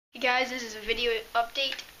Hey guys, this is a video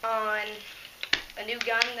update on a new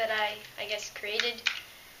gun that I guess created.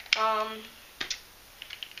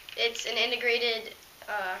 It's an integrated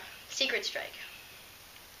Secret Strike.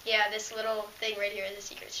 Yeah, this little thing right here is a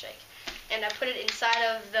Secret Strike, and I put it inside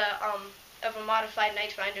of a modified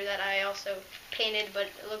Nite-Finder that I also painted, but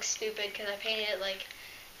it looks stupid because I painted it like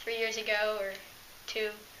 3 years ago or 2,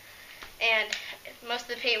 and most of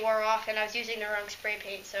the paint wore off, and I was using the wrong spray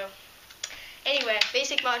paint. So anyway,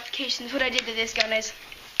 basic modifications. What I did to this gun is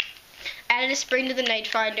added a spring to the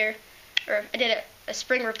Nite-Finder, or I did a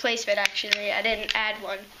spring replacement actually. I didn't add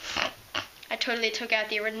one. I totally took out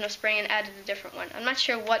the original spring and added a different one. I'm not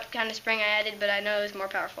sure what kind of spring I added, but I know it was more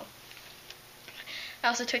powerful. I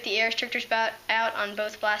also took the air restrictor spout out on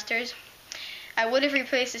both blasters. I would have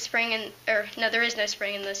replaced the spring no, there is no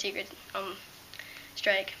spring in the Secret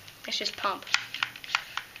Strike. It's just pump.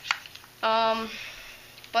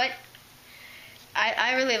 But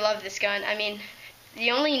I really love this gun. I mean,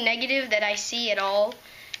 the only negative that I see at all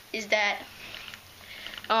is that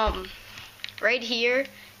right here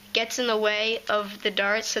gets in the way of the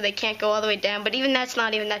darts, so they can't go all the way down, but even that's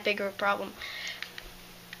not even that big of a problem.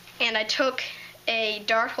 And I took a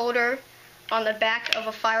dart holder on the back of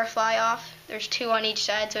a Firefly off. There's 2 on each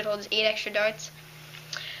side, so it holds 8 extra darts.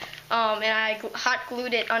 And I hot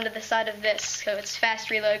glued it onto the side of this, so it's fast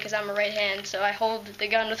reload because I'm a right hand. So I hold the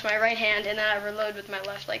gun with my right hand, and then I reload with my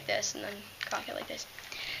left like this, and then cock it like this.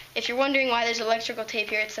 If you're wondering why there's electrical tape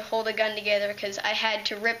here, it's to hold the gun together, because I had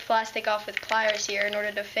to rip plastic off with pliers here in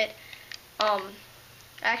order to fit.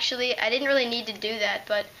 Actually, I didn't really need to do that,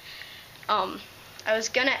 but I was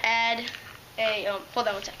gonna add a hold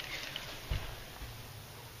on one sec.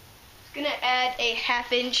 Gonna add a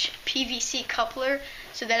 1/2-inch PVC coupler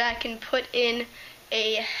so that I can put in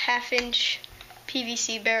a 1/2-inch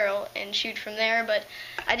PVC barrel and shoot from there, but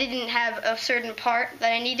I didn't have a certain part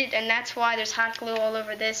that I needed, and that's why there's hot glue all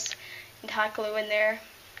over this and hot glue in there.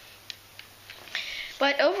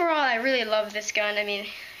 But overall, I really love this gun. I mean,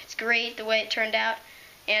 it's great the way it turned out,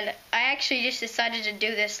 and I actually just decided to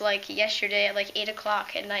do this like yesterday at like 8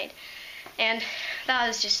 o'clock at night, and it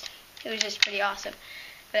was just pretty awesome.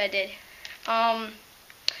 But I did.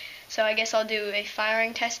 So I guess I'll do a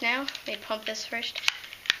firing test now. Let me pump this first.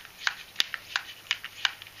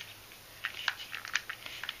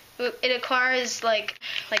 It requires like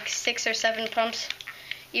 6 or 7 pumps,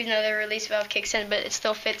 even though the release valve kicks in, but it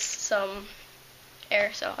still fits some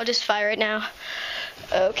air. So I'll just fire it now.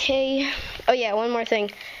 Okay. Oh yeah, one more thing.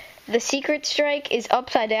 The Secret Strike is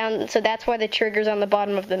upside down, so that's why the trigger's on the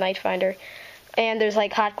bottom of the Nite-Finder. And there's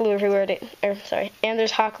like hot glue everywhere and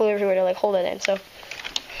there's hot glue everywhere to like hold it in. So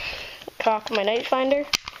cock my Nite-Finder,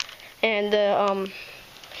 and the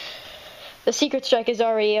Secret Strike is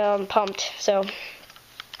already pumped. So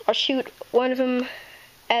I'll shoot one of them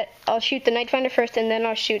I'll shoot the Nite-Finder first, and then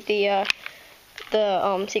I'll shoot the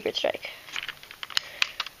Secret Strike.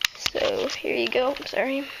 So here you go.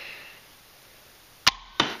 Sorry.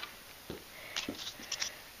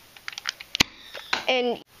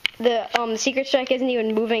 And the Secret Strike isn't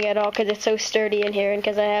even moving at all because it's so sturdy in here, and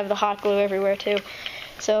because I have the hot glue everywhere too.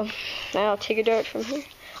 So now I'll take a dart from here.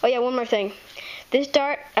 Oh yeah, one more thing. This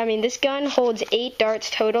gun holds 8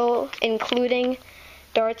 darts total, including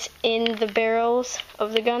darts in the barrels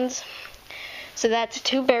of the guns. So that's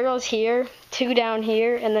 2 barrels here, 2 down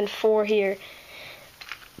here, and then 4 here.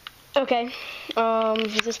 Okay.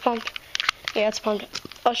 Is this pumped? Yeah, it's pumped.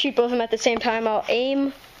 I'll shoot both of them at the same time. I'll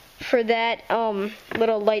aim for that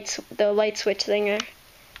little the light switch thing there.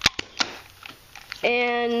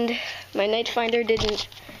 And my Nite-Finder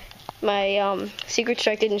my Secret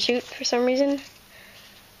Strike didn't shoot for some reason.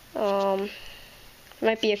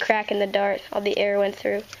 Might be a crack in the dart. All the air went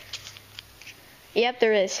through. Yep,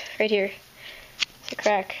 there is. Right here. It's a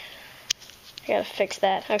crack. I gotta fix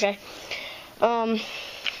that. Okay. I'll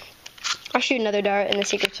shoot another dart in the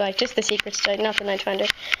Secret Strike. Just the Secret Strike, not the Nite-Finder.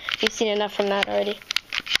 You've seen enough from that already.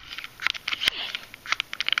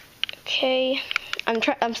 Okay,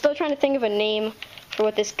 I'm still trying to think of a name for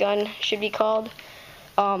what this gun should be called.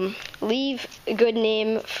 Leave a good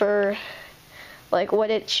name for like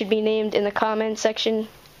what it should be named in the comments section.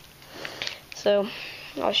 So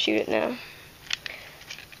I'll shoot it now.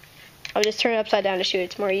 I'll just turn it upside down to shoot.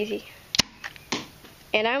 It's more easy.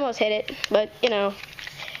 And I almost hit it, but you know,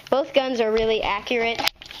 both guns are really accurate.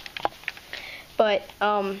 But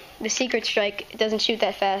the Secret Strike doesn't shoot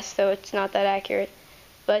that fast, so it's not that accurate.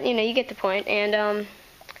 But you know, you get the point. And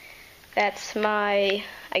that's my,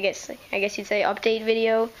 I guess you'd say, update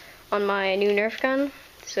video on my new Nerf gun.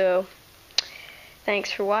 So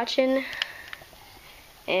thanks for watching,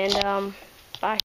 and bye.